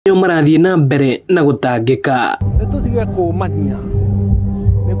marathie na mbere na gutangika tutige kumania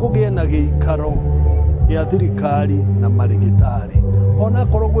ni kugie na giikaro ya thirikari na marigitari ona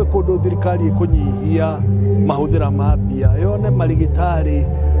korwo gwe kundu thirikari ikunyihia mahuthira ma mbia yone marigitari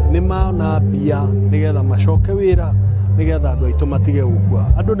ni maona mbia nigetha macoke wira nigetha andu aitu matige gukua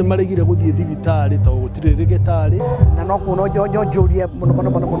andu ni marigire guthie thibitari to gutire rigitari na no kuno njurie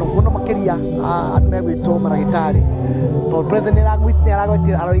muno makiria andu megwitwo marigitari to president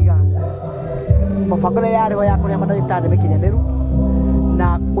aragwitira aroiga mabangore yariho ya kuria marigitari mikinyanderu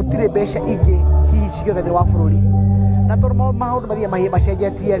na gutire besha ingi hici gothe wa bururi na to maundu mathie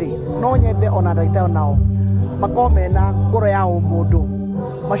macenjetie ri no nyende ona ndagitari nao makome na ngoro ya mundu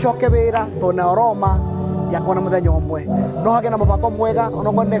macoke wira to na Roma ya kuona muthenya umwe no hage na mabako mwega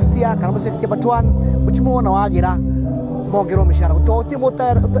onongo next year kana 60 but one uchimu na wagira mogero mishara uti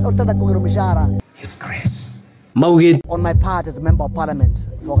utada kugero mishara his grace mauge on my part as a member of parliament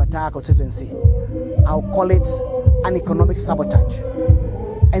for Okia constituency I'll call it an economic sabotage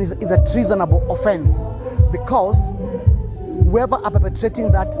and it's a treasonable offense because whoever are perpetrating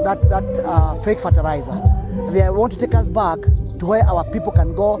that fake fertilizer they want to take us back to where our people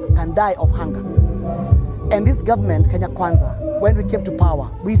can die of hunger. And this government, Kenya Kwanza, when we came to power,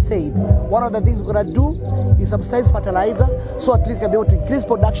 we said one of the things we're going to do is subsidize fertilizer so at least we can be able to increase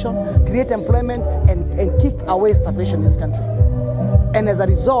production, create employment, and kick away starvation in this country. And as a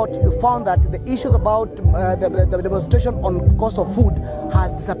result, you found that the issues about the demonstration on cost of food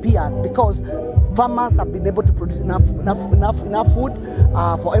has disappeared because farmers have been able to produce enough food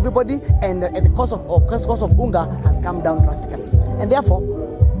for everybody, and the cost of hunger has come down drastically. And therefore,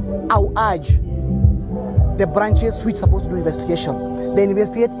 I will urge the branches which are supposed to do investigation, they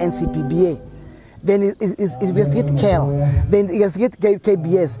investigate NCPBA, then investigate KEL, then investigate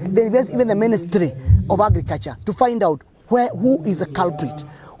KBS, then investigate even the Ministry of Agriculture to find out who is a culprit,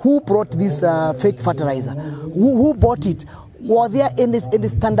 who brought this fake fertilizer, who bought it. Were there any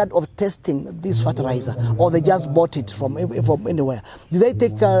standard of testing this fertilizer, or they just bought it from anywhere? Do they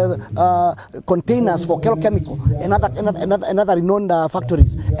take containers for chemical and other renowned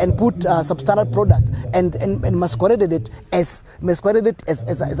factories and put substandard products and masqueraded it as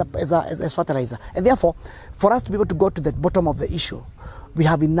fertilizer? And therefore, for us to be able to go to the bottom of the issue, we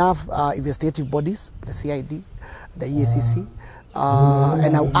have enough investigative bodies, the CID, the EACC.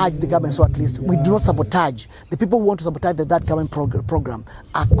 And I urge the government so at least we do not sabotage. The people who want to sabotage that government program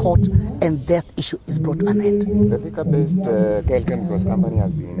are caught and that issue is brought to an end. The Thika-based chemicals company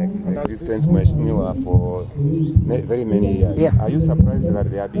has been in existence for very many years. Yes. Are you surprised that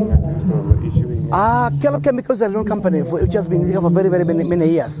they are being accused of issuing? Chemicals is a known company which has been here for very many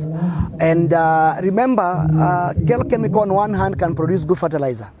years. And remember, chemical on one hand can produce good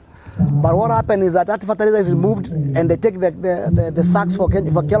fertilizer. But what happened is that fertilizer is removed and they take the sacks for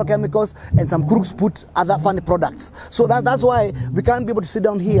chemicals and some crooks put other funny products. So that's why we can't be able to sit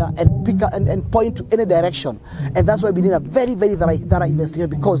down here and pick up and point to any direction. And that's why we need a very thorough investigation,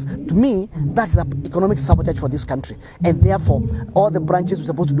 because to me that is an economic sabotage for this country. And therefore all the branches we're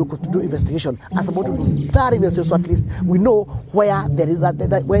supposed to do investigation are supposed to do thorough investigation, so at least we know where there is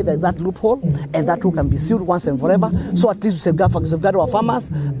that loophole, and that loophole can be sealed once and forever. So at least we safeguard our farmers,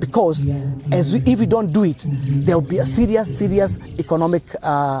 because if we don't do it, there will be a serious economic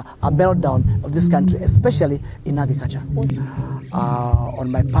meltdown of this country, especially in agriculture.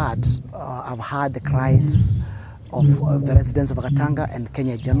 On my part, I've heard the cries of the residents of Katanga and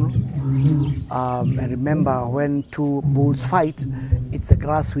Kenya in general. And remember, when two bulls fight, it's the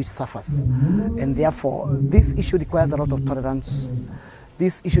grass which suffers. And therefore, this issue requires a lot of tolerance.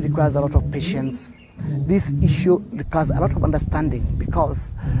 This issue requires a lot of patience. This issue requires a lot of understanding,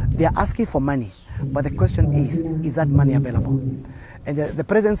 because they are asking for money. But the question is that money available? And the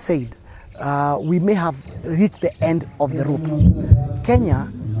president said, we may have reached the end of the rope.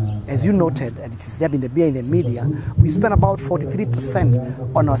 Kenya, as you noted, and it is there in the media, we spend about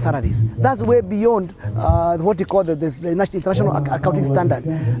 43% on our salaries. That's way beyond what you call the international accounting standard.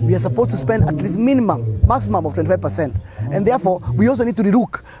 We are supposed to spend at least maximum of 25%. And therefore, we also need to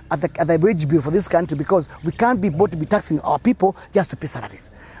relook at the wage bill for this country, because we can't be both to be taxing our people just to pay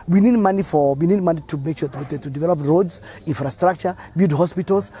salaries. We need money to make sure to develop roads, infrastructure, build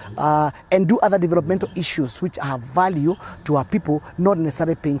hospitals, and do other developmental issues which have value to our people, not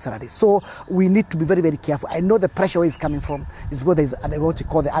necessarily paying salaries. So we need to be very careful. I know the pressure where it's coming from is because there is what you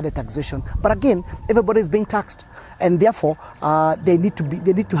call the added taxation. But again, everybody is being taxed, and therefore they need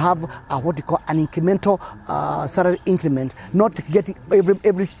to have what you call an incremental salary increment, not getting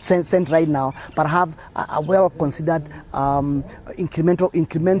every cent right now, but have a well considered incremental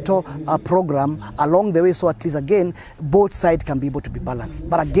supplemental program along the way, so at least again both sides can be able to be balanced.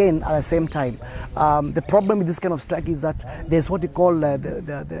 But again, at the same time, the problem with this kind of strike is that there's what you call the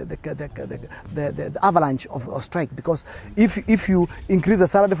avalanche of strikes, because if you increase the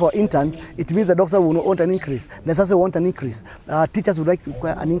salary for interns, it means the doctor will want an increase, the nurses want an increase, teachers would like to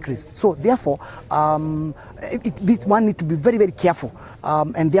require an increase. So therefore, one need to be very, very careful,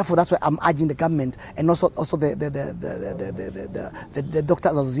 and therefore that's why I'm urging the government and also the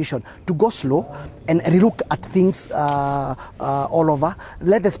Doctors Association to go slow and relook at things all over.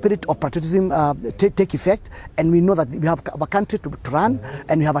 Let the spirit of patriotism take effect, and we know that we have a country to run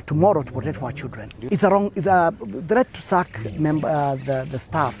and we have a tomorrow to protect for our children. It's the threat to sack the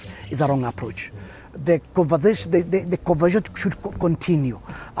staff is a wrong approach. The conversation should continue,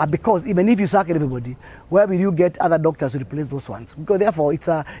 because even if you sack everybody, where will you get other doctors to replace those ones? Because therefore, it's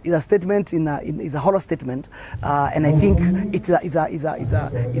a statement it's a hollow statement, and I think it's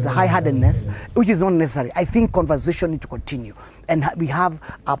a high-handedness which is not necessary. I think conversation need to continue, and we have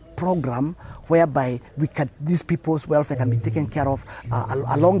a program whereby these people's welfare can be taken care of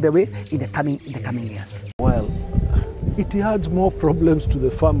along the way in the coming years. Well, it adds more problems to the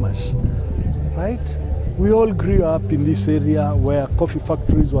farmers. Right? We all grew up in this area where coffee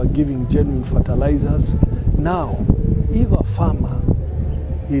factories were giving genuine fertilizers. Now, if a farmer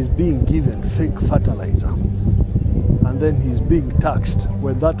is being given fake fertilizer and then he's being taxed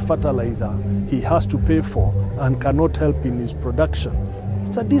when that fertilizer he has to pay for and cannot help in his production,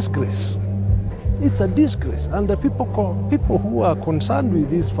 it's a disgrace. It's a disgrace. And the people who are concerned with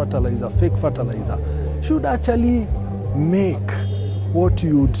this fertilizer, fake fertilizer, should actually make what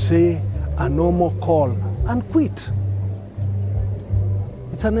you would say a normal call and quit.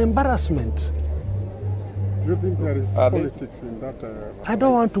 It's an embarrassment. Do you think there is politics in that? I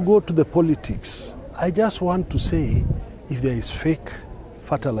don't want to go to the politics. I just want to say, if there is fake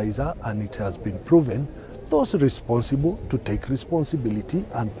fertilizer and it has been proven, those responsible to take responsibility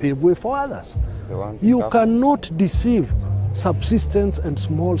and pave way for others. You cannot deceive subsistence and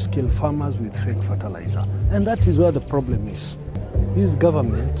small-scale farmers with fake fertilizer. And that is where the problem is. This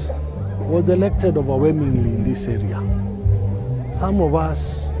government was elected overwhelmingly in this area. Some of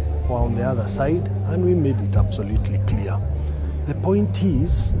us were on the other side, and we made it absolutely clear. The point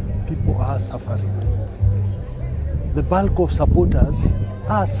is, people are suffering. The bulk of supporters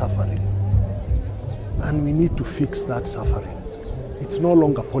are suffering, and we need to fix that suffering. It's no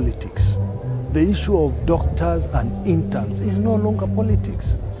longer politics. The issue of doctors and interns is no longer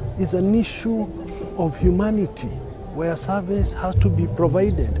politics. It's an issue of humanity, where service has to be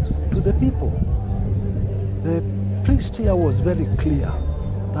provided to the people. The priest here was very clear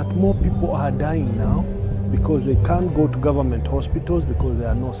that more people are dying now because they can't go to government hospitals because there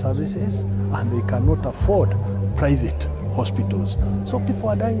are no services, and they cannot afford private hospitals. So people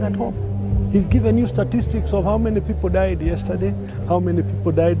are dying at home. He's given you statistics of how many people died yesterday, how many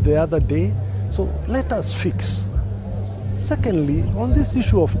people died the other day. So let us fix. Secondly, on this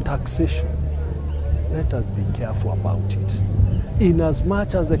issue of taxation, let us be careful about it. In as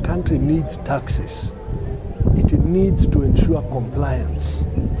much as the country needs taxes, it needs to ensure compliance,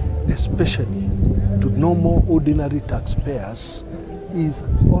 especially to normal ordinary taxpayers, is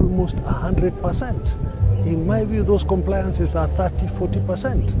almost 100%. In my view, those compliances are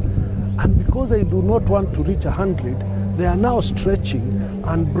 30–40%. And because they do not want to reach 100, they are now stretching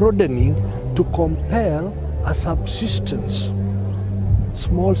and broadening to compel a subsistence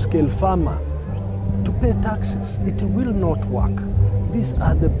small-scale farmer to pay taxes. It will not work. These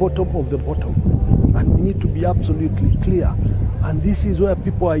are the bottom of the bottom, and we need to be absolutely clear. And this is where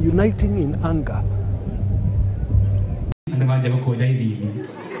people are uniting in anger.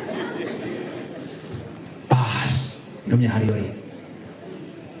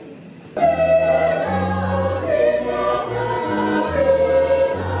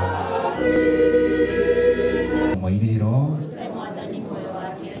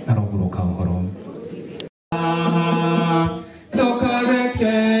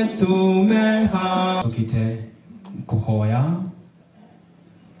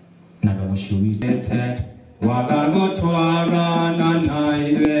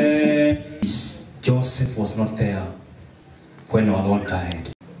 Joseph was not there when our Lord died.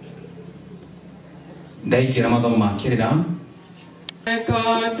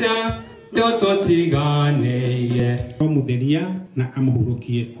 Mutheria na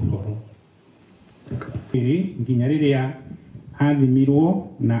amuhurukie uhoro. Nginya riria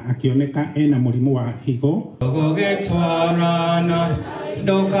athimirwo na akioneka ena murimu wa higo.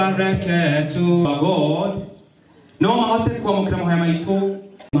 God, no mahote kuamukira muhema itu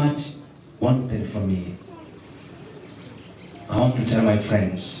much wanted from me. I want to tell my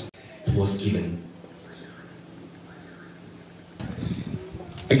friends it was given.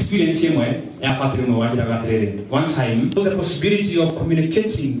 Experience one time, the possibility of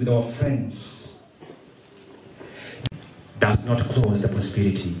communicating with our friends does not close the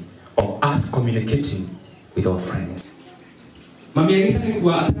possibility of us communicating with our friends.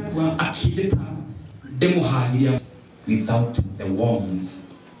 Without the warmth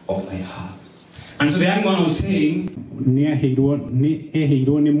of my heart. And so the young man was saying,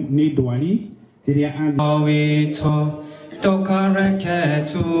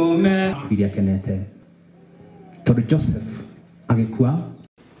 to Joseph,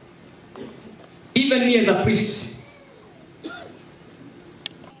 even me as a priest,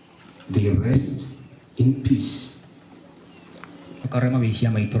 they rest in peace. And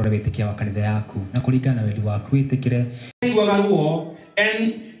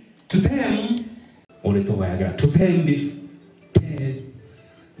to them, if dead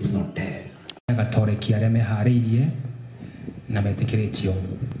is not dead.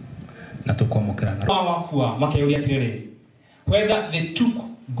 Whether they took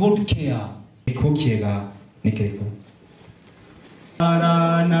good care,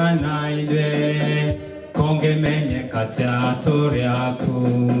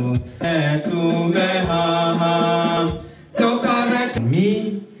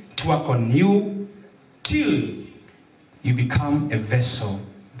 me to work on you till you become a vessel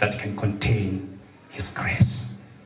that can contain His grace.